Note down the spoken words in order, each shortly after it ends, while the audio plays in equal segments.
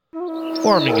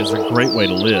Farming is a great way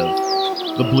to live.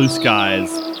 The blue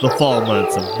skies, the fall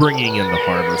months of bringing in the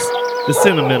harvest, the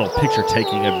sentimental picture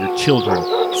taking of your children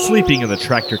sleeping in the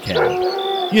tractor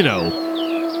cab. You know,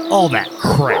 all that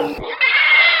crap.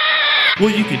 Well,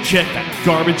 you can check that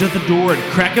garbage at the door and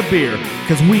crack a beer,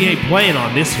 because we ain't playing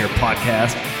on this here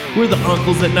podcast. We're the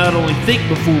uncles that not only think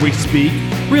before we speak,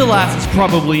 realize it's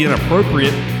probably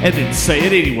inappropriate, and then say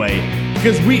it anyway,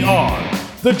 because we are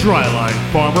the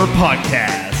Dryline Farmer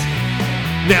Podcast.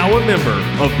 Now a member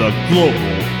of the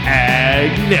Global Ag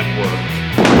Network.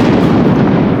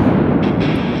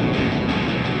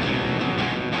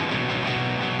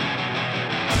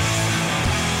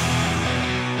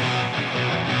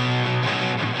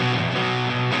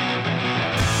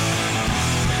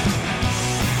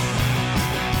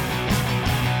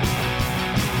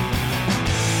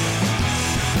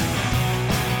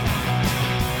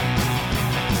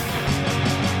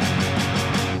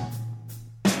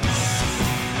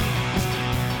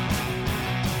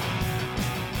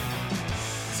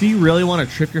 Do you really want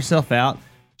to trip yourself out?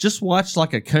 Just watch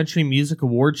like a country music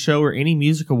award show or any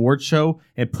music award show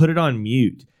and put it on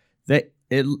mute.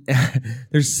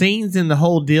 There's scenes in the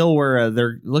whole deal where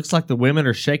there looks like the women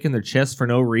are shaking their chests for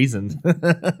no reason.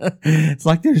 It's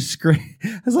like they're screaming.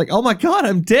 It's like, oh my God,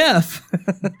 I'm deaf.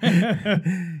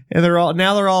 And they're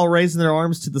all raising their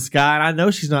arms to the sky. And I know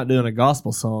she's not doing a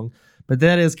gospel song, but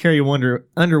that is Carrie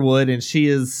Underwood, and she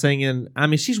is singing. I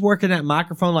mean, she's working that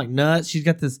microphone like nuts. She's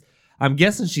got this. I'm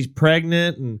guessing she's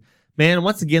pregnant, and man,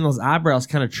 once again, those eyebrows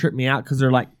kind of trip me out because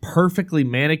they're like perfectly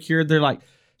manicured. They're like,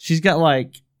 she's got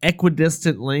like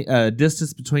equidistant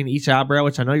distance between each eyebrow,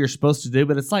 which I know you're supposed to do,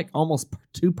 but it's like almost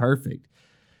too perfect.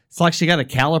 It's like she got a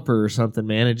caliper or something,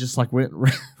 man. It just like went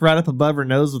right up above her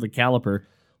nose with a caliper.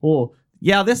 Well,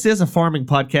 yeah, this is a farming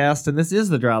podcast, and this is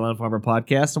the Dryline Farmer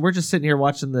Podcast, and we're just sitting here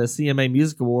watching the CMA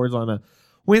Music Awards on a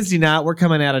Wednesday night. We're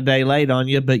coming out a day late on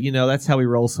you, but you know, that's how we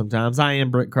roll sometimes. I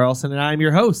am Brent Carlson, and I am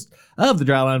your host of the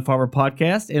Dryline Farmer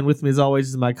Podcast. And with me, as always,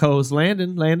 is my co-host,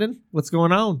 Landon. Landon, what's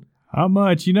going on? How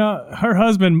much? You know, her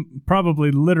husband probably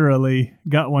literally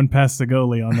got one past the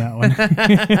goalie on that one.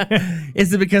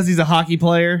 Is it because he's a hockey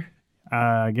player?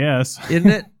 I guess.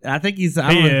 Isn't it? I think he's...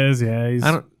 He is, yeah.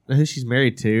 I don't know who she's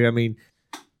married to. I mean,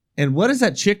 and what is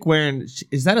that chick wearing?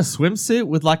 Is that a swimsuit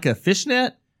with like a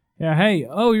fishnet? Yeah, hey,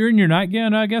 you're in your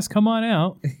nightgown, I guess, come on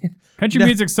out. Country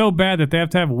music's so bad that they have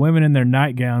to have women in their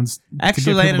nightgowns.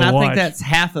 Actually, Landon, I think that's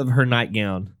half of her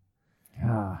nightgown.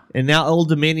 Ah. And now Old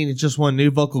Dominion has just won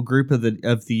new vocal group of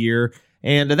the year.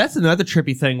 And that's another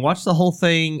trippy thing. Watch the whole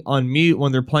thing on mute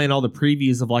when they're playing all the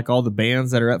previews of like all the bands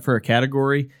that are up for a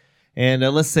category. And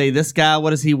let's say this guy,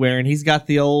 what is he wearing? He's got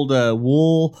the old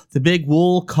the big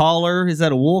wool collar. Is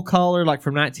that a wool collar like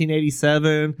from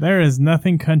 1987? There is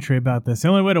nothing country about this. The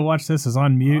only way to watch this is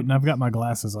on mute, and I've got my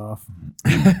glasses off.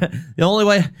 The only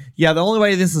way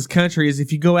this is country is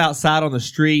if you go outside on the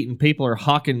street and people are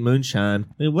hawking moonshine.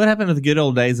 I mean, what happened to the good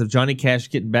old days of Johnny Cash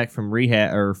getting back from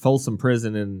rehab or Folsom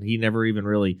Prison, and he never even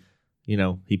really,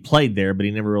 he played there, but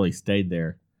he never really stayed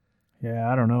there. Yeah,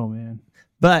 I don't know, man.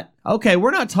 But, okay, we're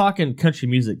not talking country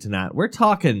music tonight. We're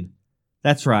talking,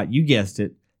 that's right, you guessed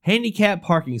it, handicap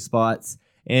parking spots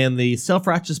and the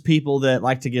self-righteous people that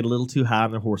like to get a little too high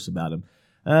on their horse about them.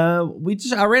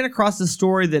 I ran across this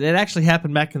story that it actually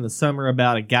happened back in the summer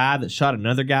about a guy that shot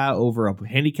another guy over a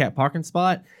handicap parking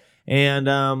spot.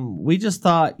 And we just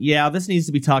thought, yeah, this needs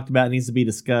to be talked about, it needs to be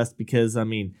discussed because, I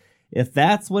mean, if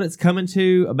that's what it's coming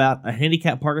to about a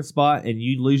handicap parking spot and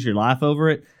you lose your life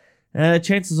over it,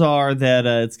 chances are that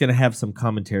it's going to have some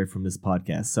commentary from this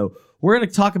podcast. So we're going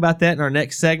to talk about that in our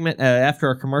next segment after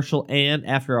our commercial and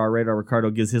after our Radar Ricardo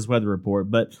gives his weather report.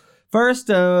 But first,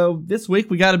 this week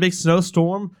we got a big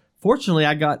snowstorm. Fortunately,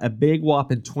 I got a big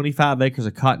whopping 25 acres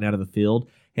of cotton out of the field.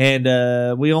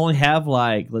 And we only have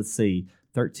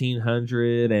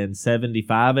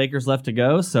 1,375 acres left to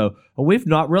go. So we've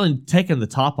not really taken the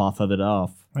top off of it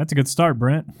off. That's a good start,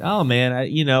 Brent. Oh, man.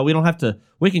 We don't have to.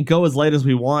 We can go as late as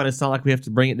we want. It's not like we have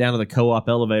to bring it down to the co-op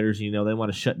elevators. They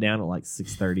want to shut down at like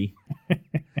 6:30.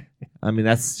 I mean,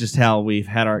 that's just how we've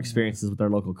had our experiences with our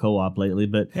local co-op lately.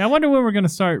 But yeah, I wonder when we're going to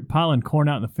start piling corn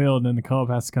out in the field and then the co-op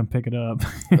has to come pick it up.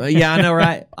 Yeah, I know,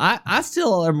 right? I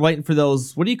still am waiting for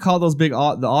those. What do you call those big the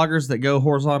augers that go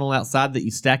horizontal outside that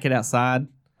you stack it outside?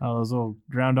 Oh, those little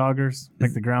ground augers?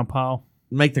 Make the ground pile?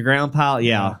 Make the ground pile?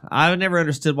 Yeah. I've never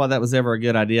understood why that was ever a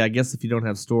good idea. I guess if you don't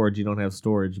have storage, you don't have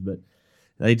storage. But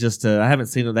they just, I haven't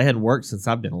seen them. They hadn't worked since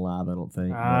I've been alive, I don't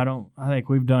think. I think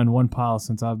we've done one pile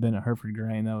since I've been at Hereford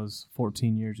Grain. That was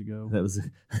 14 years ago. That was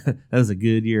a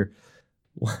good year.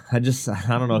 I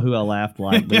don't know who I laughed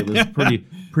like, but it was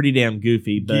pretty damn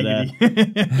goofy. But giggity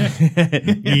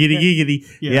giggity,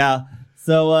 yeah.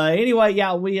 So anyway,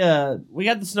 yeah, we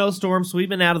got the snowstorm, so we've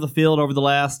been out of the field over the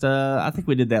last. I think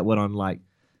we did that on like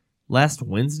last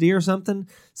Wednesday or something.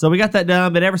 So we got that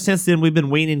done, but ever since then we've been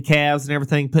weaning calves and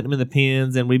everything, putting them in the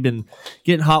pens, and we've been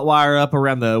getting hot wire up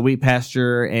around the wheat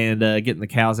pasture and getting the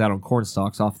cows out on corn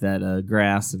stalks off that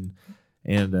grass and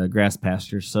grass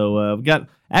pasture. So we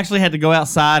actually had to go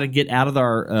outside and get out of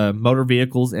our motor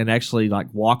vehicles and actually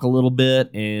like walk a little bit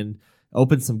and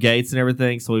open some gates and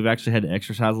everything. So we've actually had to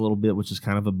exercise a little bit, which is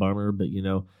kind of a bummer, but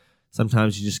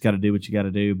sometimes you just got to do what you got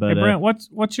to do. But hey, Brent,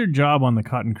 what's your job on the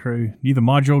cotton crew? You the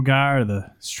module guy or the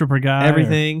stripper guy?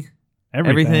 Everything.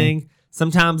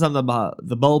 Sometimes I'm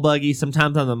the bowl buggy.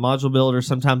 Sometimes I'm the module builder.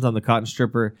 Sometimes I'm the cotton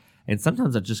stripper. And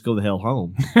sometimes I just go the hell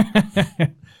home.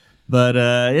 But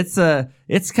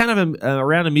it's kind of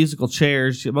around the musical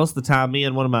chairs. Most of the time, me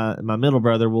and one of my middle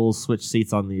brother will switch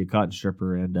seats on the cotton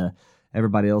stripper, and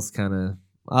everybody else kind of.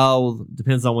 Oh,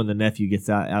 depends on when the nephew gets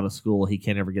out of school. He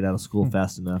can't ever get out of school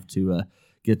fast enough to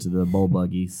get to the bowl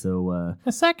buggy. So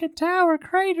the second tower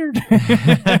cratered.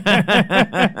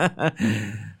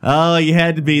 Oh, you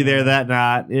had to be there that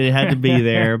night. It had to be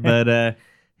there. But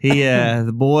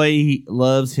the boy, he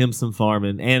loves him some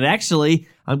farming. And actually,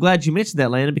 I'm glad you mentioned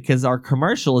that, Landon, because our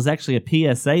commercial is actually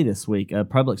a PSA this week, a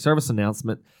public service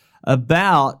announcement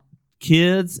about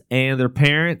kids and their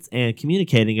parents and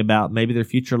communicating about maybe their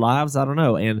future lives. I don't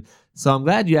know. And so I'm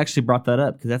glad you actually brought that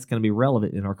up because that's going to be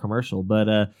relevant in our commercial.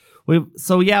 But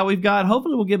we've got,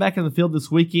 hopefully we'll get back in the field this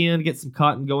weekend, get some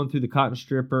cotton going through the cotton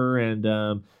stripper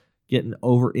and getting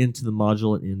over into the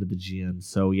module and into the gin.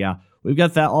 So yeah, we've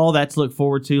got all that to look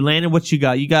forward to. Landon, what you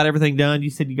got? You got everything done? You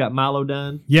said you got Milo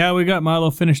done? Yeah, we got Milo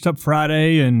finished up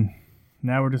Friday, and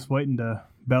now we're just waiting to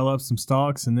bell up some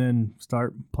stalks and then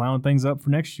start plowing things up for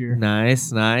next year.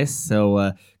 Nice.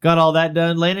 So got all that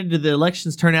done. Landon, did the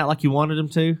elections turn out like you wanted them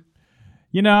to?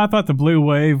 I thought the blue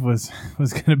wave was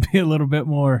going to be a little bit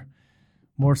more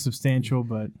substantial,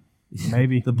 but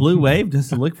maybe. The blue wave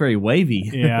doesn't look very wavy.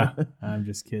 Yeah, I'm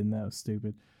just kidding. That was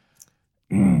stupid.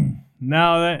 I'm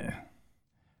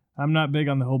not big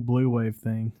on the whole blue wave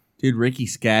thing. Dude, Ricky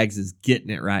Skaggs is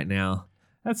getting it right now.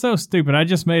 That's so stupid. I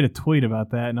just made a tweet about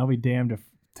that, and I'll be damned if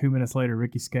 2 minutes later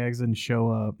Ricky Skaggs didn't show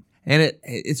up. And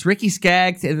it's Ricky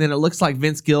Skaggs, and then it looks like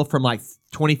Vince Gill from like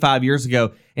 25 years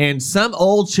ago. And some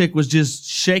old chick was just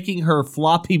shaking her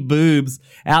floppy boobs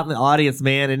out in the audience,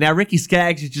 man. And now Ricky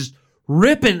Skaggs is just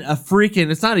ripping a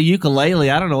freaking, it's not a ukulele.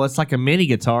 I don't know. It's like a mini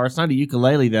guitar. It's not a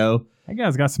ukulele, though. That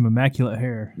guy's got some immaculate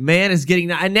hair. Man is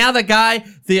getting, and now the guy,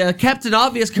 the Captain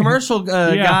Obvious commercial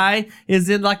guy is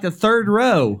in like the third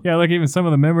row. Yeah, look, even some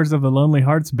of the members of the Lonely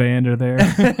Hearts band are there.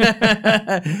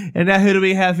 And now who do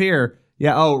we have here?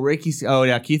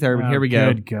 Yeah, Keith Urban. Here we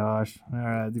go. Good gosh. All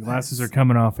right, the glasses are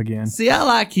coming off again. See, I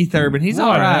like Keith Urban. He's all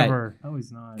right. No,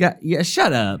 he's not. Yeah,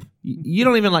 shut up. You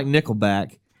don't even like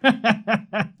Nickelback.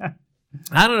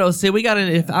 I don't know. See, I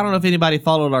don't know if anybody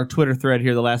followed our Twitter thread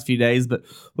here the last few days, but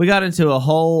we got into a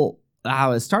whole.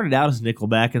 It started out as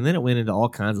Nickelback, and then it went into all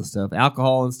kinds of stuff,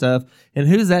 alcohol and stuff. And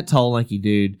who's that tall, lanky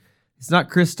dude? It's not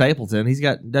Chris Stapleton.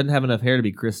 Doesn't have enough hair to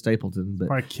be Chris Stapleton, but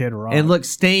probably Kid Rock. And look,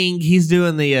 Sting. He's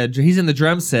doing he's in the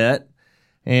drum set,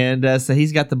 and so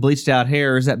he's got the bleached out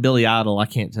hair. Or is that Billy Idol? I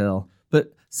can't tell.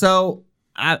 But so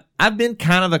I've been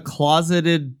kind of a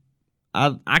closeted.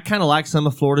 I kind of like some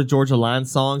of Florida Georgia Line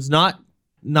songs. Not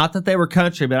that they were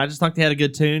country, but I just thought they had a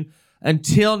good tune.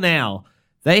 Until now,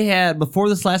 they had, before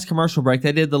this last commercial break,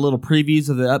 they did the little previews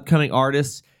of the upcoming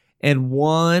artists, and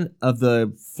one of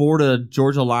the Florida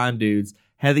Georgia Line dudes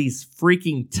had these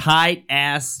freaking tight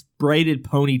ass braided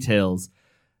ponytails.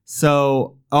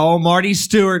 So, Marty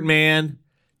Stewart, man,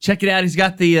 check it out. He's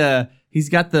got the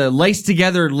laced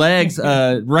together legs,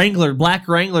 black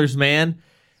Wranglers, man.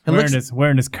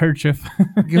 Wearing his kerchief.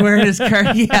 wearing his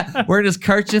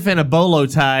kerchief and a bolo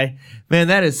tie. Man,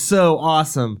 that is so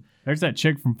awesome. There's that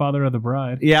chick from Father of the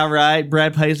Bride. Yeah, right.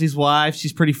 Brad Paisley's wife.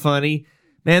 She's pretty funny.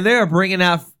 Man, they are bringing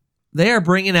out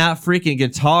freaking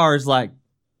guitars like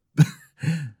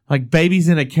babies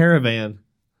in a caravan.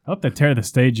 I hope they tear the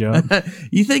stage up.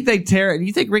 You think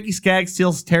Ricky Skaggs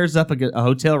still tears up a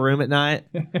hotel room at night?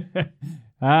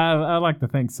 I like to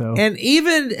think so. And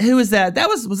even, who is that?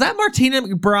 Was that Martina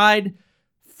McBride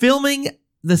filming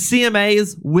the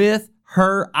CMAs with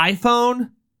her iPhone?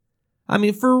 I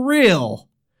mean, for real.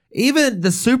 Even the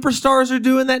superstars are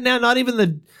doing that now. Not even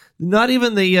the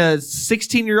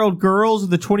 16-year-old girls or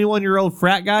the 21-year-old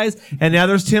frat guys. And now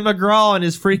there's Tim McGraw and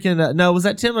his freaking, was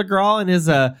that Tim McGraw and his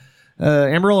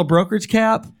Amarillo brokerage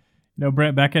cap?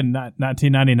 Brent, back in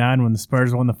 1999 when the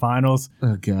Spurs won the finals,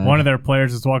 Oh god. one of their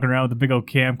players was walking around with a big old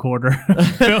camcorder,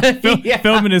 Yeah.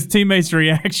 filming his teammates'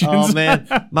 reactions. Oh man,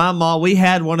 my mom. We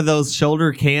had one of those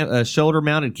shoulder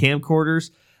mounted camcorders.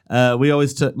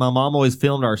 My mom always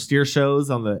filmed our steer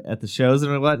shows at the shows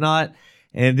and whatnot.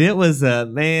 And it was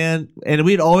man, and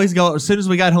we'd always go as soon as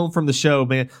we got home from the show,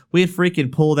 man. We'd freaking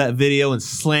pull that video and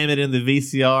slam it in the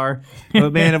VCR.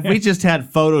 But man, if we just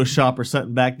had Photoshop or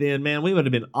something back then, man, we would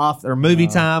have been off, or movie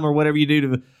time or whatever you do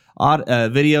to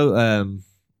video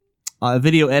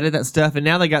edit that stuff. And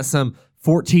now they got some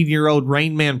 14-year-old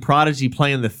Rain Man prodigy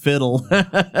playing the fiddle.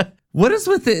 What is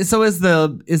with it? So is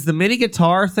the mini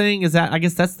guitar thing? Is that, I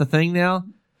guess that's the thing now?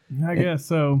 I guess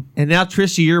so. And now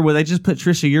Trisha Yearwood, they just put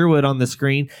Trisha Yearwood on the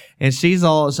screen, and she's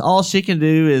all she can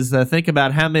do is think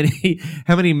about how many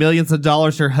millions of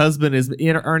dollars her husband is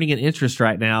earning in interest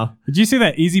right now. Did you see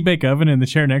that Easy Bake Oven in the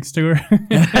chair next to her?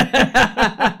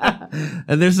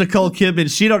 And there's Nicole Kidman.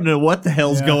 She don't know what the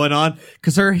hell's going on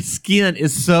because her skin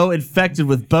is so infected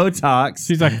with Botox.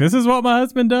 She's like, "This is what my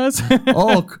husband does."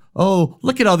 oh,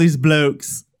 look at all these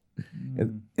blokes.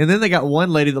 And then they got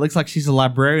one lady that looks like she's a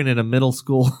librarian in a middle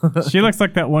school. She looks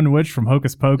like that one witch from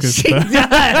Hocus Pocus. She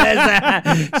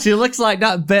does. She looks like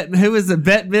who is it?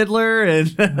 Bette Midler and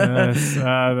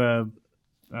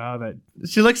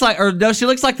she looks like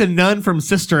the nun from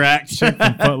Sister Act. From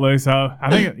Footloose. I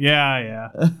think, yeah.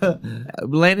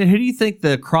 Landon, who do you think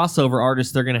the crossover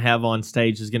artist they're going to have on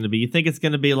stage is going to be? You think it's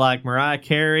going to be like Mariah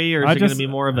Carey, or is it going to be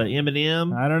more of an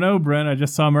Eminem? I don't know, Brent. I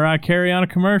just saw Mariah Carey on a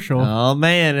commercial. Oh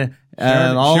man.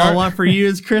 I want for you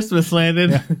is Christmas,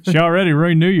 Landon. Yeah, she already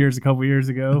ruined New Year's a couple years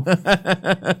ago.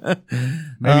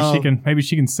 Maybe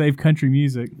she can save country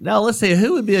music. Now let's see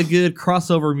who would be a good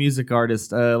crossover music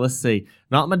artist. Let's see,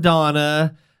 not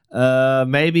Madonna.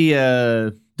 Maybe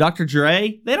Dr.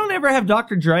 Dre. They don't ever have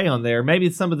Dr. Dre on there.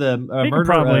 Maybe some of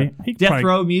the Death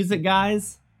Row music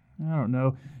guys. I don't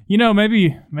know.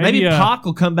 Maybe Pac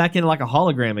will come back in like a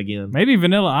hologram again. Maybe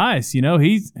Vanilla Ice.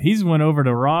 He's went over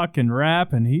to rock and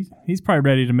rap, and he's probably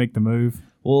ready to make the move.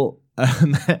 Well,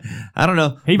 I don't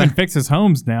know. He even fixes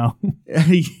homes now.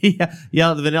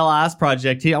 yeah, the Vanilla Ice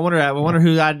project. I wonder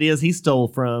whose ideas he stole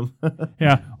from.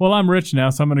 Yeah. Well, I'm rich now,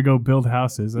 so I'm going to go build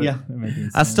houses. That makes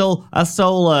sense. I stole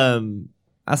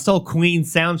Queen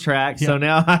soundtrack, so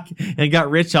now I got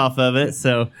rich off of it.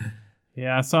 So.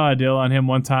 Yeah, I saw a deal on him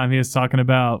one time. He was talking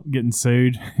about getting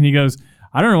sued, and he goes,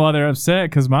 "I don't know why they're upset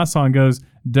because my song goes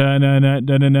da na na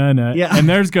da na na na, and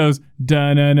theirs goes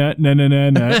da na na na na na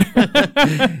na."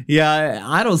 Yeah,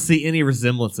 I don't see any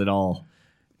resemblance at all.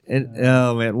 And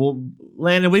oh man, well,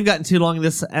 Landon, we've gotten too long in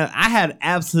this. I had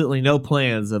absolutely no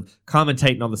plans of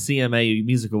commentating on the CMA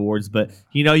Music Awards, but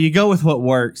you go with what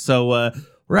works. So.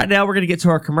 Right now, we're going to get to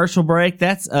our commercial break.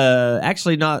 That's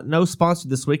actually no sponsor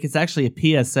this week. It's actually a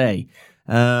PSA,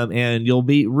 and you'll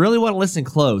really want to listen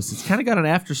close. It's kind of got an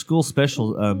after-school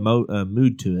special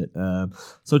mood to it.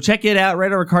 So check it out.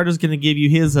 Radar Ricardo's going to give you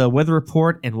his weather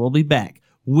report, and we'll be back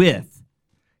with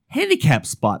handicap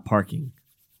spot parking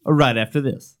right after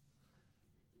this.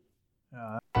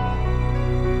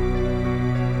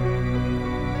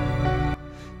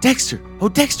 Dexter! Oh,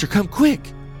 Dexter, come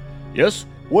quick! Yes?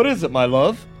 What is it, my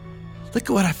love? Look at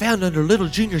what I found under Little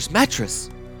Junior's mattress.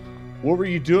 What were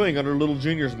you doing under Little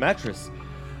Junior's mattress?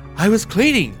 I was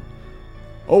cleaning.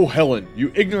 Oh, Helen, you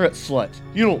ignorant slut.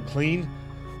 You don't clean.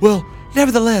 Well,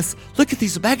 nevertheless, look at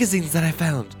these magazines that I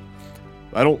found.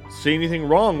 I don't see anything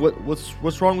wrong.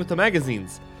 What's wrong with the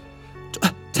magazines?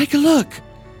 Take a look.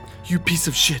 You piece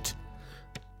of shit.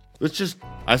 It's just,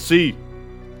 I see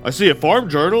a farm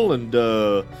journal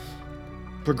and,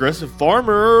 Progressive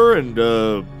Farmer, and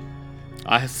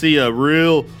I see a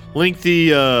real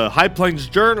lengthy High Plains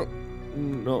Journal.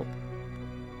 No.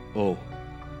 Oh,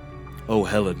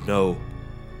 Helen, no.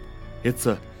 It's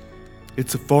a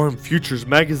Farm Futures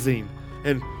magazine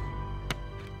and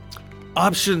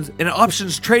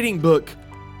options trading book.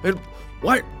 And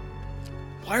why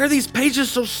are these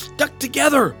pages so stuck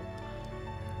together?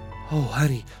 Oh,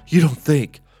 honey, you don't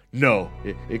think? No,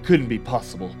 it couldn't be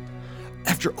possible.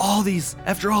 After all these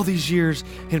years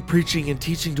in preaching and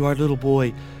teaching to our little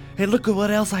boy, and look at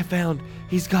what else I found.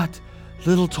 He's got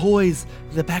little toys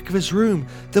in the back of his room.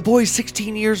 The boy's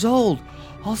 16 years old.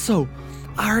 Also,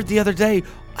 I heard the other day,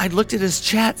 I looked at his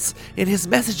chats and his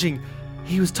messaging.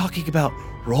 He was talking about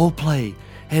role play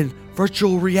and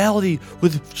virtual reality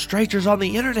with strangers on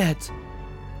the internet.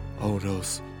 Oh no,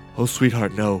 oh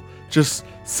sweetheart, no. Just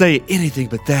say anything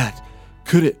but that.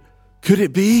 Could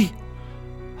it be?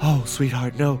 Oh,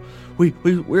 sweetheart, no.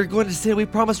 We're going to send. We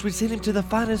promised we'd send him to the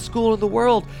finest school in the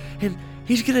world, and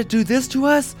he's gonna do this to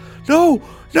us? No.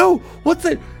 What's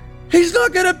it? He's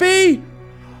not gonna be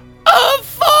a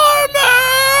farmer!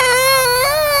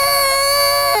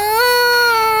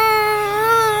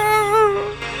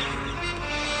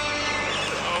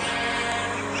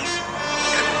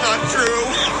 It's not true.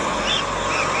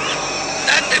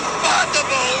 That's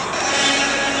impossible.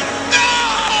 No!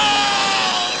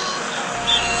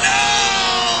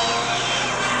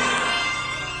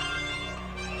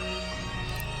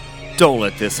 No! Don't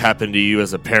let this happen to you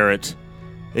as a parent.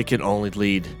 It can only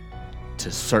lead to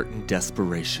certain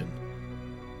desperation.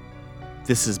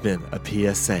 This has been a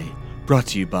PSA brought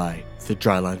to you by the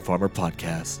Dryline Farmer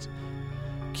Podcast.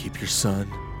 Keep your son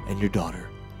and your daughter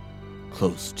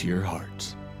close to your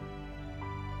heart.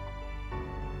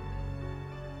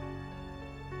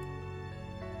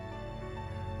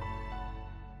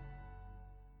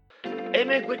 Hey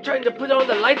man, quit trying to put on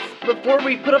the lights before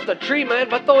we put up the tree, man.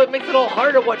 Vato, it makes it all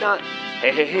hard or whatnot.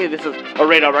 Hey, this is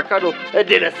Radar Ricardo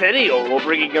de la Serio,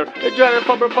 bringing your Giant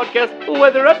Farmer Podcast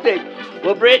weather update.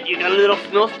 Well, Britt, you got a little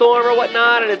snowstorm or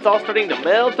whatnot, and it's all starting to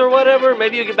melt or whatever.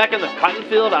 Maybe you get back in the cotton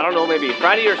field, I don't know, maybe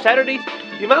Friday or Saturday.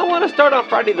 You might want to start on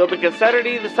Friday, though, because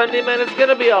Saturday, the Sunday, man, it's going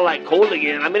to be all, like, cold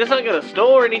again. I mean, it's not going to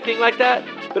snow or anything like that,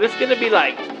 but it's going to be,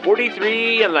 like,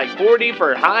 43 and, like, 40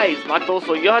 for highs, macho.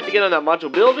 So you'll have to get on that macho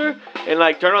builder and,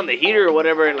 like, turn on the heater or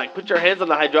whatever and, like, put your hands on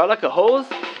the hydraulic hose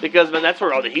because, man, that's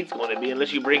where all the heat's going to be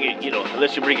unless you bring it,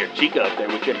 unless you bring your chica up there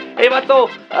with you. Hey, macho,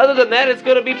 other than that, it's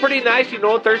going to be pretty nice,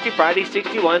 Thursday, Friday,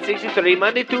 61, 63,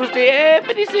 Monday, Tuesday,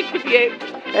 56, 58.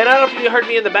 And I don't know if you heard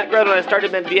me in the background when I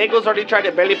started, man. Diego's already tried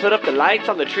to barely put up the lights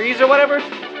on the trees or whatever.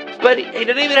 But he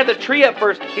didn't even have the tree up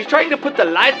first. He's trying to put the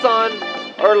lights on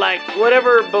or like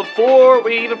whatever before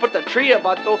we even put the tree up,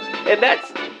 vato. And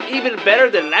that's even better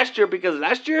than last year because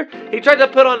last year he tried to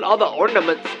put on all the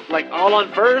ornaments like all on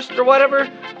first or whatever.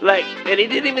 Like, and he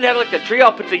didn't even have like the tree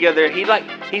all put together. He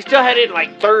still had it in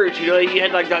like thirds, He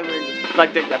had like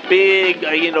the big,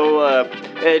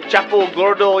 Chapo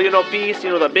Gordo, piece,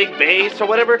 the big base or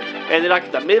whatever. And then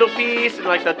like the middle piece and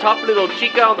like the top little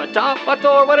chica on the top,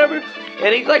 vato, or whatever.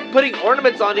 And he's like putting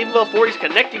ornaments on even before he's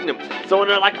connecting them. So when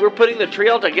we're putting the tree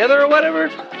all together or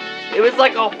whatever, it was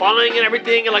like all falling and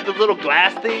everything, and like the little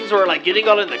glass things were like getting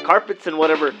all in the carpets and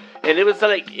whatever. And it was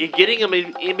like getting them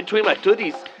in between my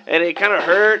tooties, and it kind of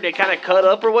hurt, and it kind of cut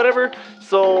up or whatever.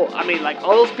 So, I mean, like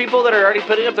all those people that are already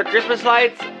putting up their Christmas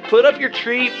lights, put up your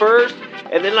tree first,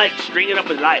 and then like string it up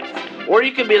with lights. Or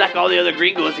you can be like all the other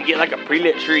gringos and get like a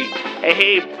pre-lit tree.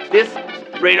 Hey, this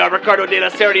Radar Ricardo de la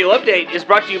Serio update is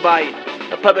brought to you by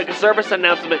a public service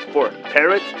announcement for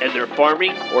parents and their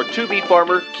farming or to-be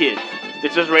farmer kids.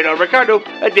 This is Radar Ricardo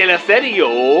de la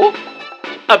Serio.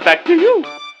 Back to you.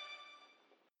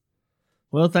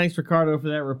 Well, thanks, Ricardo, for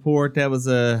that report. That was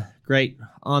a great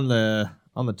on the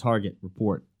target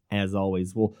report, as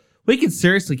always. Well, we could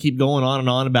seriously keep going on and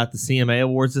on about the CMA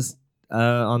Awards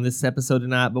on this episode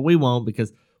tonight, but we won't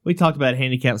because we talked about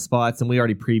handicap spots and we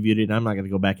already previewed it, and I'm not going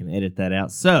to go back and edit that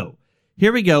out. So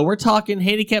here we go. We're talking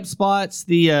handicap spots,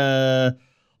 the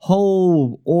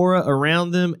whole aura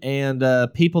around them, and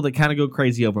people that kind of go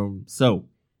crazy over them. So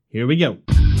here we go.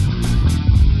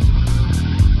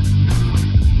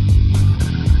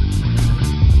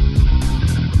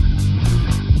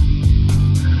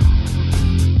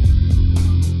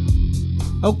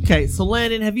 Okay, so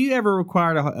Landon, have you ever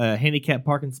required a handicap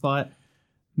parking spot?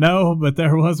 No, but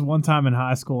there was one time in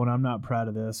high school, and I'm not proud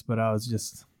of this, but I was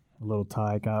just a little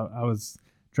tyke. I was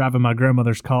driving my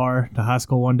grandmother's car to high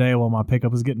school one day while my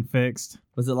pickup was getting fixed.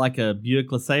 Was it like a Buick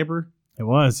LeSabre? It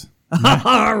was.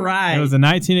 All right. It was a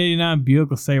 1989 Buick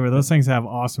LeSabre. Those things have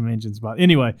awesome engines. But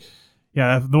anyway,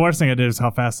 yeah, the worst thing I did is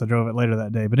how fast I drove it later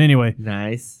that day. But anyway.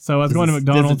 Nice. So I was going to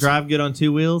McDonald's. Does it drive good on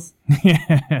two wheels?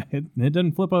 Yeah, it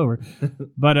doesn't flip over.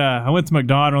 But I went to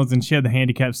McDonald's and she had the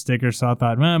handicap sticker, so I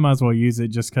thought, man, I might as well use it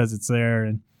just because it's there.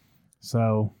 And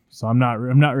so I'm not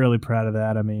really proud of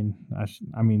that. I mean,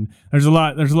 there's a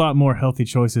lot more healthy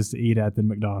choices to eat at than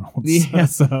McDonald's. Yeah.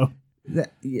 So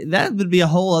that would be a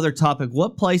whole other topic.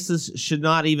 What places should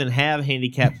not even have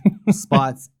handicap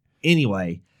spots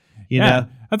anyway? You know?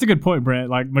 That's a good point, Brent.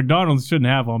 Like McDonald's shouldn't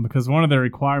have one because one of the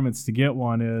requirements to get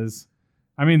one is,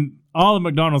 all the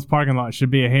McDonald's parking lot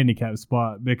should be a handicap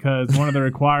spot because one of the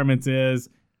requirements is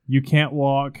you can't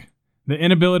walk. The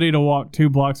inability to walk 2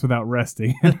 blocks without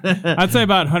resting. I'd say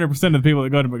about 100% of the people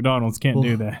that go to McDonald's can't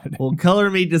do that. Well, color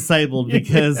me disabled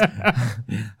because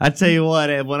I tell you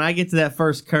what, when I get to that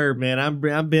first curb, man, I'm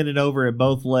bending over at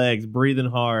both legs, breathing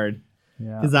hard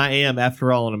because I am,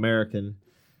 after all, an American.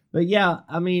 But yeah,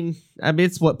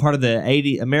 it's what part of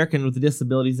the American with the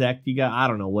Disabilities Act you got. I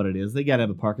don't know what it is. They got to have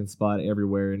a parking spot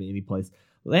everywhere in any place.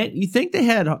 You think they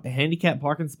had handicap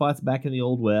parking spots back in the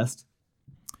Old West?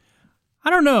 I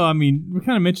don't know. I mean, we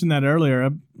kind of mentioned that earlier. I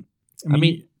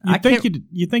can't-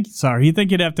 you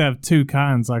think you'd have to have two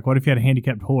kinds. Like, what if you had a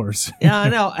handicapped horse? Yeah, I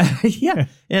know. Yeah.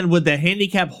 And would the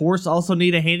handicapped horse also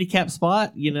need a handicapped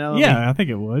spot? You know? Yeah, I think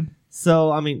it would.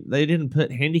 So, I mean, they didn't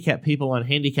put handicapped people on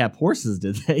handicapped horses,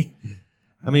 did they?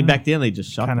 I mean, back then they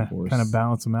just shot the horse. Kind of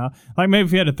balance them out. Like maybe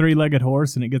if you had a 3-legged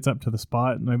horse and it gets up to the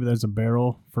spot, maybe there's a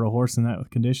barrel for a horse in that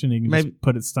condition. You can just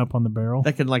put its stump on the barrel.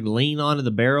 That could like lean onto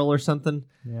the barrel or something.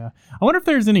 Yeah. I wonder if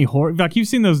there's any horse. Like you've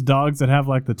seen those dogs that have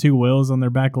like the 2 wheels on their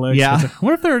back legs. Yeah. I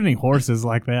wonder if there are any horses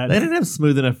like that. They didn't have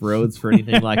smooth enough roads for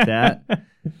anything like that.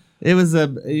 It was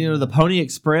the Pony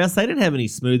Express. They didn't have any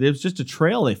smooth. It was just a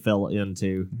trail they fell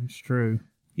into. It's true.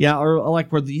 Yeah, or like,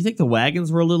 do you think the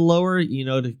wagons were a little lower? You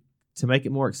know, to make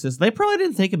it more accessible. They probably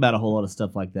didn't think about a whole lot of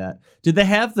stuff like that. Did they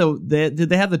have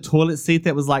the toilet seat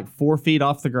that was like 4 feet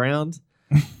off the ground?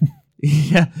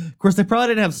 Yeah, of course they probably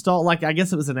didn't have stall. Like I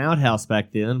guess it was an outhouse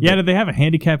back then. Yeah, did they have a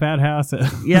handicap outhouse?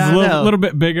 Yeah, a little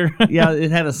bit bigger. Yeah, it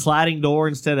had a sliding door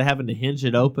instead of having to hinge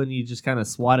it open. You just kind of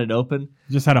swat it open.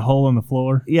 Just had a hole in the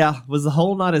floor. Yeah, was the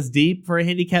hole not as deep for a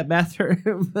handicap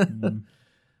bathroom?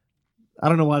 I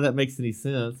don't know why that makes any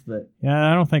sense, but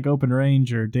yeah, I don't think Open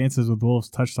Range or Dances with Wolves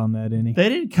touched on that any. They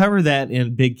didn't cover that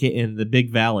in the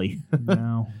Big Valley.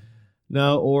 No.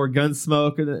 No, or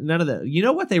Gunsmoke, or none of that. You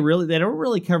know what? They don't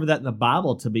really cover that in the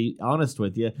Bible. To be honest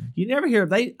with you, you never hear.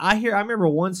 I remember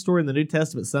one story in the New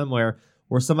Testament somewhere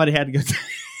where somebody had to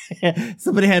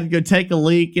go take a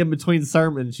leak in between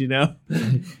sermons. You know,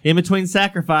 in between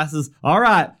sacrifices. All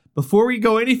right. Before we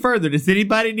go any further, does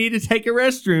anybody need to take a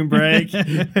restroom break?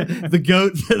 the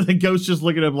goat's just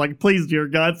looking at him like, please, dear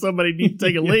God, somebody needs to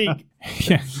take a leak.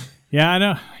 Yeah, I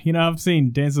know. You know, I've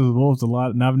seen Dances with Wolves a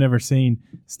lot, and I've never seen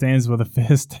Stands with a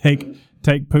Fist take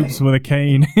poops with a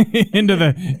cane into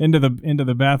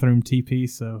the bathroom TP.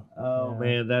 So,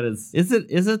 man, that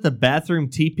isn't the bathroom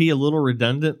TP a little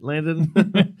redundant, Landon?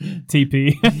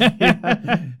 TP.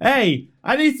 Hey,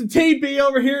 I need some TP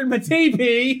over here in my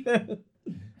TP.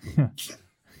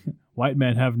 White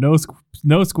men have no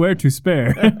square to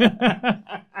spare.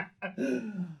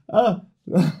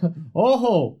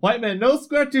 White man, no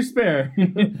square to spare.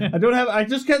 I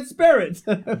just can't spare it.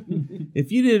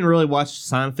 If you didn't really watch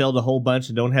Seinfeld a whole bunch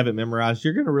and don't have it memorized,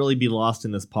 you're going to really be lost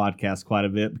in this podcast quite a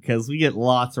bit because we get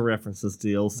lots of references to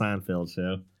the old Seinfeld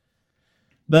show.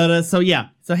 But so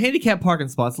handicap parking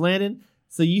spots, Landon.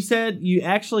 So you said you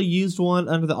actually used one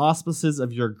under the auspices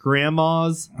of your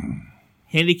grandma's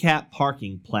handicap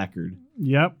parking placard.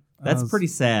 Yep. That's pretty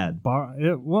sad.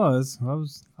 It was. I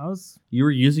was. You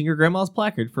were using your grandma's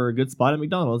placard for a good spot at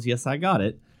McDonald's. Yes, I got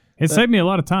it. It saved me a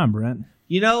lot of time, Brent.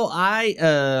 You know,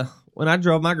 when I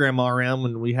drove my grandma around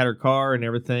when we had her car and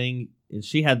everything, and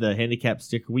she had the handicap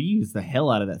sticker, we used the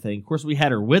hell out of that thing. Of course, we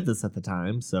had her with us at the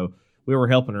time, so we were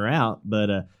helping her out.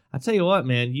 But I tell you what,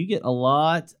 man, you get a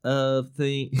lot of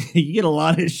you get a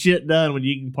lot of shit done when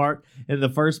you can park in the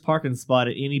first parking spot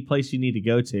at any place you need to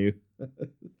go to.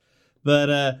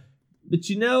 But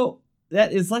you know,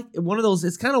 that is like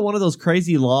it's kind of one of those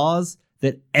crazy laws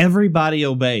that everybody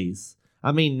obeys.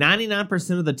 I mean,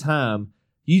 99% of the time,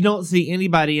 you don't see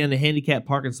anybody in a handicapped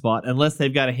parking spot unless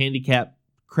they've got a handicap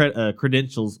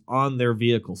credentials on their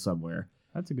vehicle somewhere.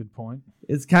 That's a good point.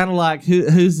 It's kind of like,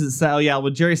 who's it? So, yeah,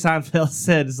 what Jerry Seinfeld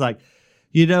said is like,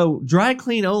 you know, dry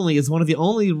clean only is one of the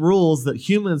only rules that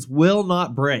humans will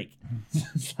not break.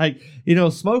 It's like, you know,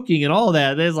 smoking and all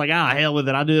that. It's like, hell with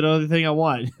it. I'll do the other thing I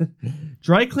want.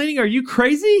 Dry cleaning? Are you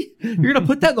crazy? You're going to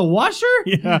put that in the washer?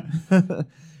 Yeah.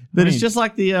 But it's just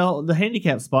like the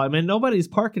handicap spot. Man, nobody's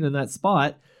parking in that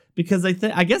spot because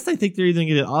I guess they think they're either going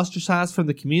to get ostracized from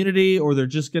the community or they're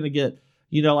just going to get,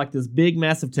 you know, like this big,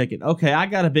 massive ticket. Okay, I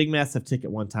got a big, massive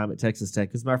ticket one time at Texas Tech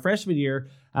because my freshman year,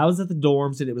 I was at the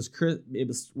dorms and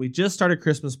we just started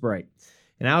Christmas break.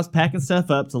 And I was packing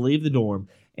stuff up to leave the dorm.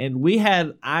 And we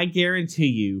had, I guarantee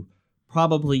you,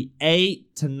 probably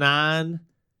 8 to 9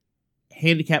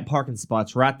 handicap parking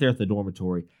spots right there at the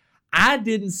dormitory. I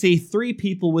didn't see 3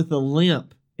 people with a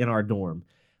limp in our dorm.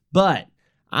 But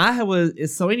anyway,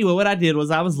 what I did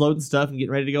was I was loading stuff and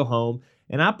getting ready to go home.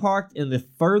 And I parked in the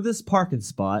furthest parking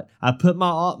spot. I put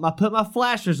my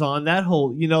flashers on that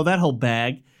whole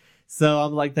bag. So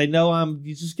I'm like, they know I'm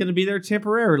just going to be there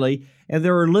temporarily. And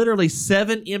there were literally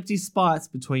 7 empty spots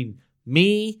between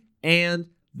me and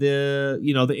the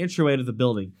entryway to the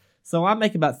building. So I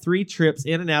make about 3 trips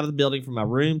in and out of the building from my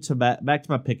room to back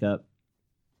to my pickup.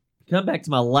 Come back to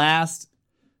my last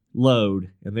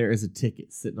load, and there is a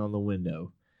ticket sitting on the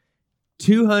window.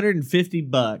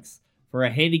 $250 for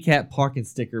a handicap parking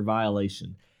sticker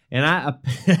violation. And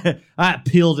I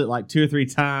appealed it like 2 or 3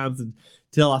 times and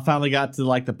till I finally got to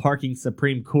like the parking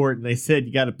Supreme Court, and they said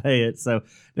you got to pay it. So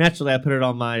naturally, I put it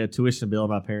on my tuition bill,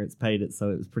 and my parents paid it, so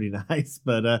it was pretty nice.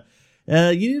 But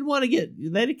you didn't want to get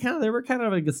they were kind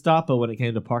of a Gestapo when it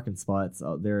came to parking spots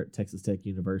out there at Texas Tech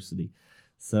University.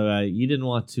 So you didn't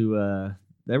want to.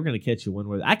 They were going to catch you one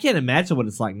way. I can't imagine what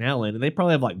it's like now, Landon. They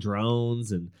probably have like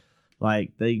drones and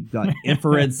like they got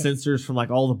infrared sensors from like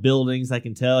all the buildings. They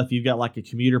can tell if you've got like a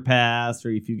commuter pass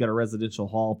or if you've got a residential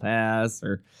hall pass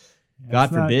or God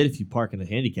forbid if you park in a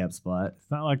handicap spot. It's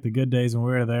not like the good days when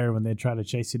we were there when they try to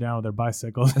chase you down with their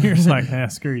bicycles. You're just like,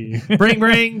 screw you. Bring.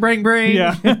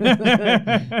 Yeah.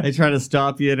 They try to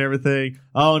stop you and everything.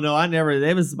 Oh no, I never.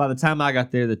 It was by the time I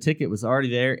got there, the ticket was already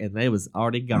there and they was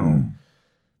already gone.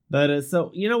 But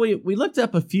so we looked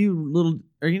up a few little,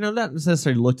 or not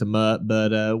necessarily looked them up,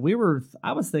 but I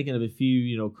was thinking of a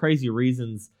few crazy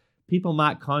reasons people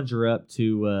might conjure up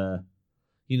to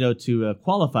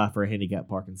qualify for a handicap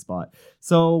parking spot.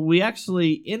 So we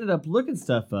actually ended up looking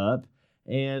stuff up,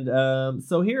 and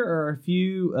so here are a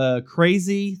few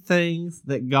crazy things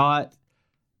that got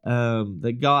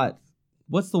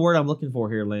what's the word I'm looking for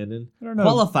here, Landon? I don't know.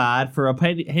 Qualified for a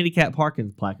handicap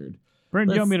parking placard. Brent,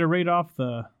 do you want me to read off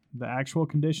the actual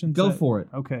conditions? Go for it.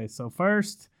 Okay, so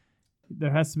first,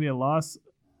 there has to be a loss.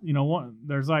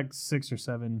 There's like 6 or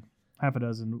 7, half a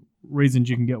dozen reasons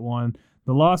you can get one.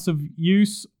 The loss of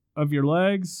use of your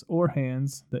legs or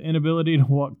hands, the inability to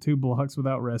walk 2 blocks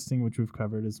without resting, which we've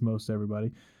covered as most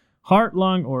everybody, heart,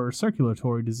 lung, or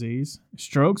circulatory disease,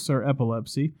 strokes or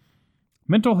epilepsy,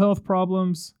 mental health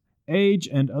problems, age,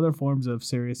 and other forms of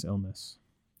serious illness.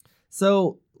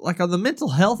 So, like on the mental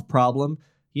health problem,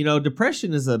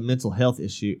 depression is a mental health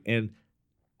issue, and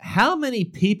how many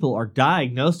people are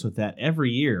diagnosed with that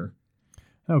every year?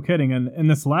 No kidding. And in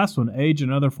this last one, age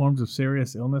and other forms of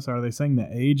serious illness, are they saying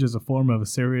that age is a form of a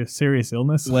serious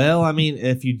illness? Well, I mean,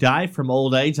 if you die from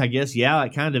old age, I guess, yeah,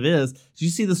 it kind of is. Did you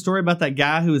see the story about that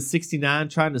guy who was 69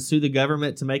 trying to sue the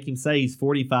government to make him say he's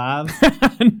 45?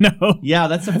 No. Yeah,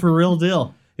 that's a for real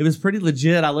deal. It was pretty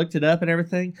legit. I looked it up and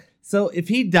everything. So if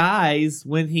he dies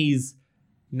when he's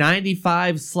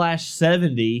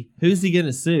 95/70, who's he going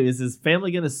to sue? Is his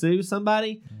family going to sue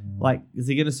somebody? Like, is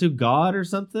he going to sue God or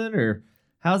something? Or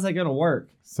how's that going to work?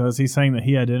 So is he saying that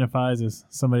he identifies as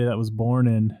somebody that was born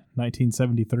in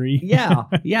 1973? Yeah,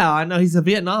 I know. He's a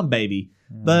Vietnam baby.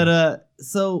 But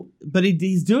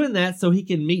he's doing that so he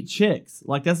can meet chicks.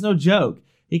 Like, that's no joke.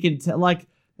 He can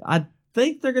I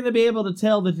think they're going to be able to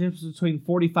tell the difference between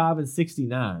 45 and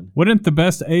 69. Wouldn't the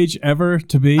best age ever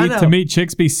to meet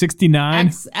chicks be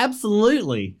 69?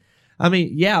 Absolutely. I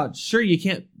mean, yeah, sure, you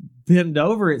can't bend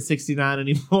over at 69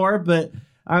 anymore, but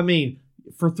I mean,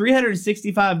 for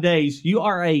 365 days, you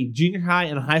are a junior high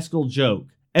and high school joke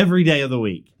every day of the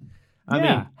week. I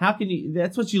mean, how can you?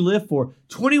 That's what you live for.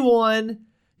 21,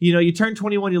 you turn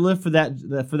 21, you live for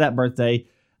that birthday.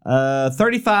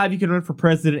 35, you can run for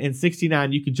president, and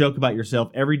 69, you can joke about yourself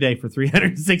every day for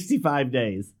 365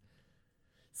 days.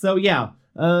 So yeah,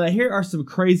 here are some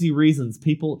crazy reasons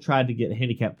people tried to get a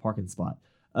handicapped parking spot.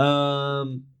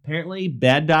 Apparently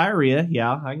bad diarrhea.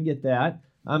 Yeah, I can get that.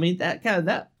 I mean,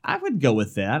 that I would go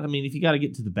with that. I mean, if you got to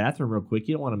get to the bathroom real quick,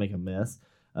 you don't want to make a mess.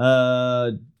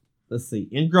 Let's see,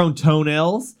 ingrown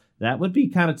toenails. That would be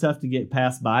kind of tough to get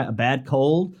passed by. A bad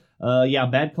cold.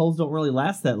 Bad colds don't really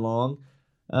last that long.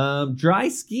 Dry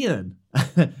skin.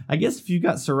 I guess if you've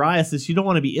got psoriasis, you don't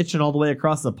want to be itching all the way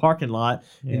across the parking lot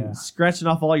and scratching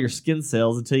off all your skin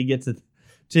cells until you get to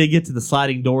the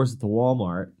sliding doors at the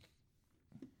Walmart.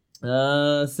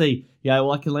 Let's see. Yeah,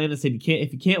 like Landon said,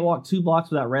 if you can't walk 2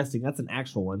 blocks without resting, that's an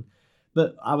actual one.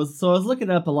 But I was looking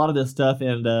up a lot of this stuff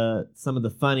and some of the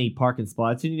funny parking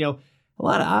spots, and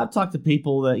I've talked to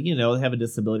people that they have a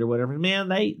disability or whatever. Man,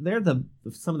 they're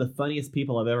some of the funniest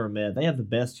people I've ever met. They have the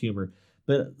best humor.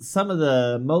 But some of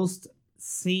the most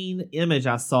seen image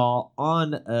I saw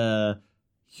on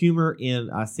humor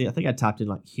I think I typed in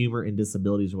like humor and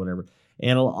disabilities or whatever,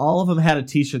 and all of them had a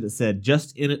T-shirt that said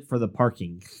 "Just in it for the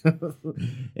parking,"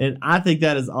 and I think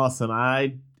that is awesome.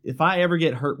 If I ever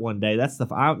get hurt one day,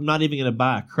 I'm not even going to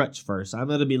buy a crutch first. I'm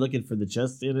going to be looking for the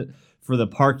 "Just in it for the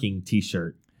parking"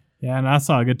 T-shirt. Yeah, and I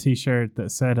saw a good T-shirt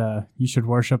that said, you should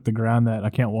worship the ground that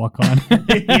I can't walk on.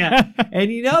 Yeah,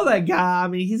 and that guy, I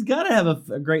mean, he's got to have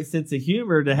a great sense of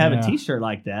humor to have a T-shirt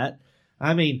like that.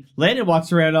 I mean, Landon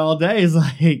walks around all day, is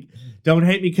like, don't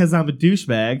hate me because I'm a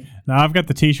douchebag. No, I've got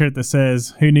the T-shirt that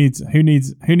says, who needs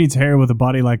hair with a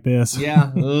body like this?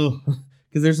 Yeah,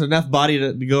 because there's enough body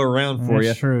to go around for you.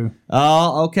 That's true.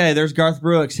 Oh, okay, there's Garth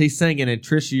Brooks. He's singing, and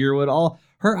Trisha Yearwood,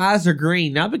 her eyes are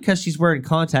green, not because she's wearing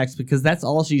contacts, because that's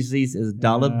all she sees is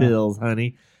dollar bills,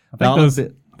 honey. I think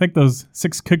think those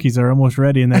 6 cookies are almost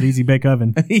ready in that easy bake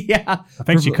oven. Yeah. I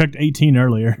think she cooked 18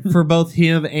 earlier. For both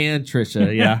him and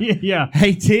Trisha, yeah. Yeah.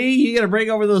 Hey, T, you going to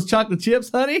bring over those chocolate chips,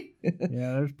 honey? Yeah,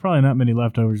 there's probably not many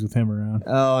leftovers with him around.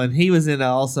 Oh, and he was in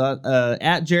also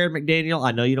at Jared McDaniel.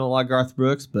 I know you don't like Garth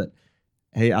Brooks, but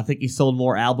hey, I think he sold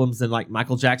more albums than like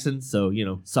Michael Jackson, so,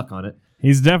 suck on it.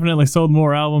 He's definitely sold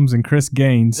more albums than Chris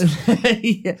Gaines.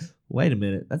 Yeah. Wait a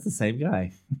minute, that's the same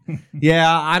guy. Yeah,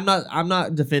 I'm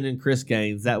not defending Chris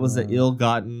Gaines. That was an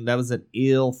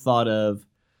ill thought of.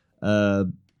 I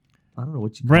don't know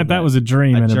what you call Brent, that was a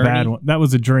dream and journey? a bad one. That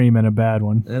was a dream and a bad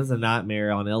one. That was a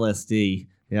nightmare on LSD.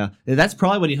 Yeah, that's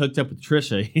probably when he hooked up with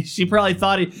Trisha. She probably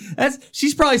thought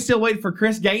she's probably still waiting for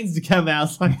Chris Gaines to come out.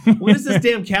 It's like, when is this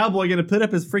damn cowboy going to put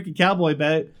up his freaking cowboy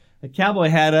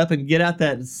hat up and get out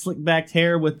that slick backed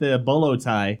hair with the bolo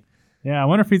tie? Yeah, I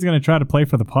wonder if he's going to try to play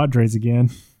for the Padres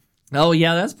again. Oh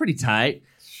yeah, that's pretty tight.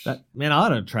 Man, I ought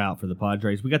to try out for the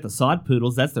Padres. We got the Sod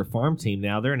Poodles. That's their farm team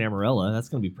now. They're in Amarillo. That's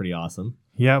going to be pretty awesome.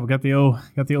 Yeah, we got the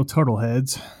old turtle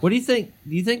heads. What do you think?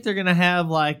 Do you think they're going to have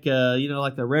like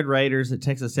like the Red Raiders at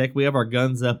Texas Tech? We have our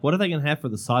guns up. What are they going to have for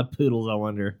the Sod Poodles? I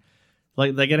wonder.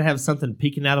 Like they're going to have something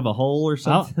peeking out of a hole or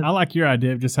something. I like your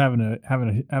idea of just having a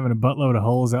buttload of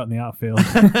holes out in the outfield.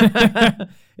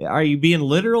 Are you being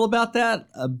literal about that?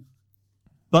 A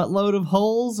buttload of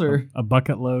holes or a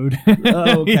bucket load?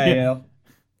 Oh, okay. Yeah.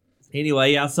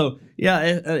 Anyway, yeah. So,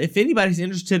 if anybody's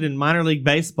interested in minor league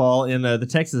baseball in the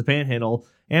Texas Panhandle,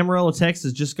 Amarillo,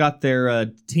 Texas just got their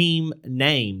team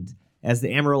named as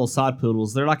the Amarillo Sod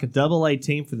Poodles. They're like a AA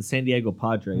team for the San Diego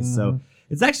Padres. Mm-hmm. So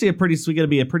it's actually going to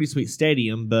be a pretty sweet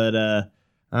stadium. But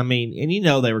I mean, and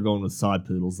they were going with Sod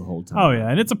Poodles the whole time. Oh yeah,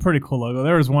 and it's a pretty cool logo.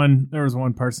 There was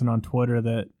one person on Twitter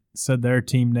that said their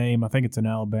team name, I think it's in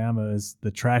Alabama, is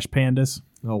the Trash Pandas.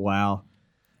 Oh wow,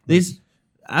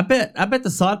 I bet the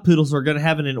Sod Poodles are going to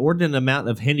have an inordinate amount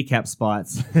of handicap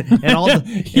spots, and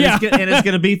it's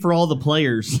going to be for all the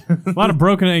players. A lot of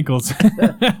broken ankles.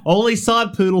 Only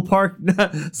Sod Poodle parking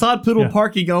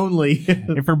only.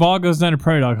 If her ball goes down a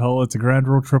prairie dog hole, it's a grand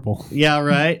rule triple. Yeah,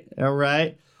 right. All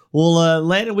right. Well,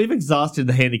 Landon, we've exhausted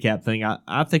the handicap thing.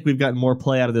 I think we've gotten more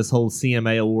play out of this whole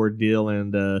CMA award deal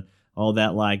and all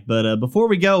that like. But before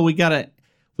we go, we gotta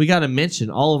mention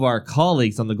all of our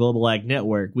colleagues on the Global Ag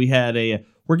Network.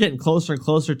 We're getting closer and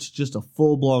closer to just a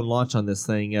full-blown launch on this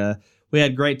thing. We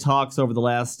had great talks over the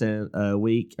last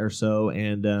week or so,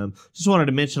 and just wanted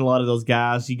to mention a lot of those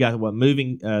guys. You got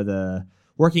the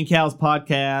Working Cows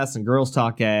podcast and Girls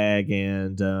Talk Ag,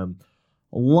 and a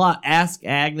lot. Ask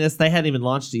Agnes. They hadn't even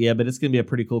launched it yet, but it's going to be a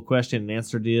pretty cool question and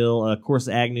answer deal. Of course,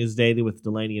 Ag News Daily with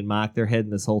Delaney and Mike. They're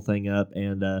heading this whole thing up,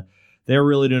 and they're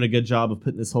really doing a good job of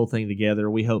putting this whole thing together.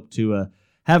 We hope to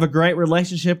have a great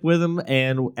relationship with them,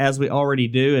 and as we already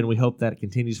do, and we hope that it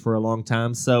continues for a long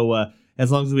time. So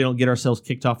as long as we don't get ourselves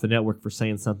kicked off the network for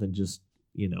saying something just,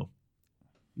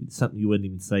 something you wouldn't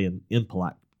even say in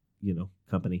impolite,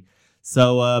 company.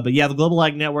 So, but yeah, the Global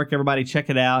Ag Network, everybody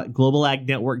check it out,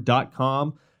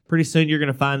 globalagnetwork.com. Pretty soon you're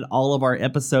going to find all of our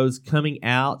episodes coming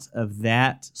out of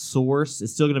that source.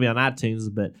 It's still going to be on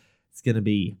iTunes, but it's going to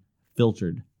be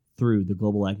filtered through the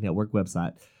Global Ag Network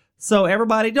website. So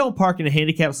everybody, don't park in a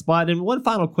handicap spot. And one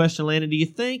final question, Landon, do you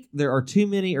think there are too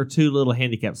many or too little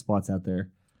handicap spots out there?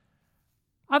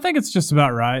 I think it's just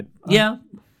about right. Yeah.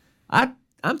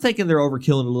 I'm thinking they're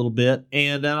overkilling a little bit.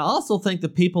 And I also think the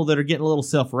people that are getting a little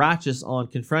self-righteous on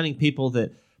confronting people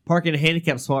that park in a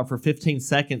handicap spot for 15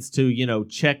 seconds to,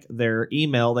 check their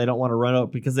email, they don't want to run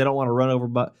over because they don't want to run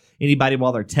over anybody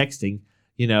while they're texting,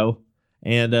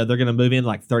 and they're going to move in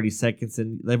like 30 seconds,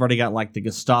 and they've already got like the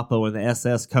Gestapo and the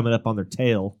SS coming up on their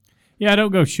tail. Yeah,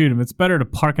 don't go shoot them. It's better to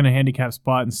park in a handicap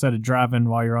spot instead of driving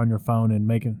while you're on your phone and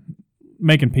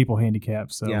making people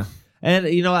handicapped. So yeah. And,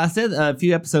 I said a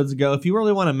few episodes ago, if you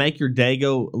really want to make your day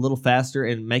go a little faster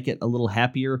and make it a little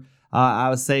happier, I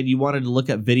was saying you wanted to look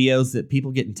at videos that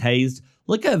people getting tased.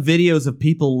 Look at videos of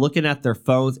people looking at their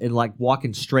phones and like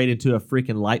walking straight into a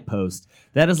freaking light post.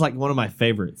 That is like one of my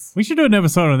favorites. We should do an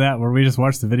episode on that where we just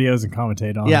watch the videos and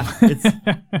commentate on them.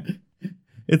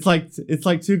 It's like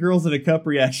two girls in a cup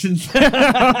reactions.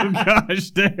 Oh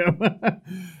gosh, damn.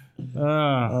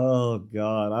 Oh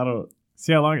God, I don't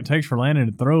see how long it takes for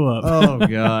Landon to throw up. Oh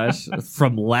gosh,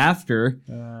 from laughter.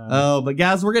 But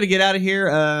guys, we're gonna get out of here.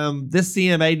 This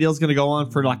CMA deal is gonna go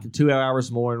on for like 2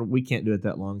 hours more, and we can't do it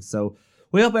that long. So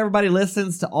we hope everybody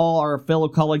listens to all our fellow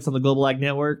colleagues on the Global Ag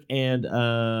Network. And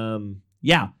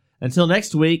until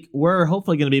next week, we're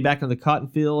hopefully going to be back on the cotton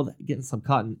field, getting some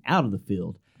cotton out of the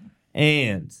field.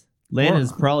 And Landon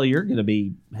is probably, you're going to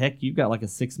be, heck, you've got like a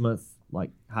 6 month like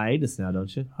hiatus now,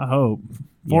 don't you? I hope.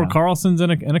 Fort Yeah. Carlson's in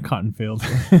a cotton field.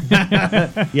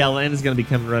 Yeah, Landon's going to be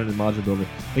coming running in the module builder.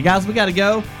 But guys, we got to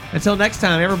go. Until next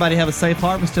time, everybody have a safe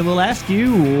harvest, and we'll ask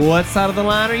you, what side of the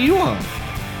line are you on?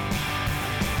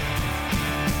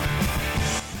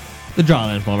 The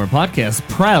Dryland Farmer Podcast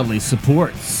proudly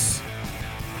supports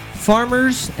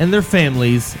farmers and their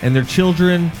families and their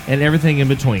children and everything in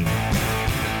between.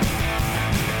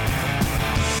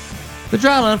 The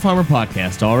Dryland Farmer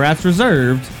Podcast, all rights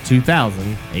reserved,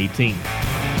 2018.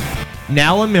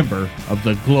 Now a member of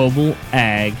the Global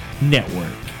Ag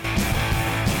Network.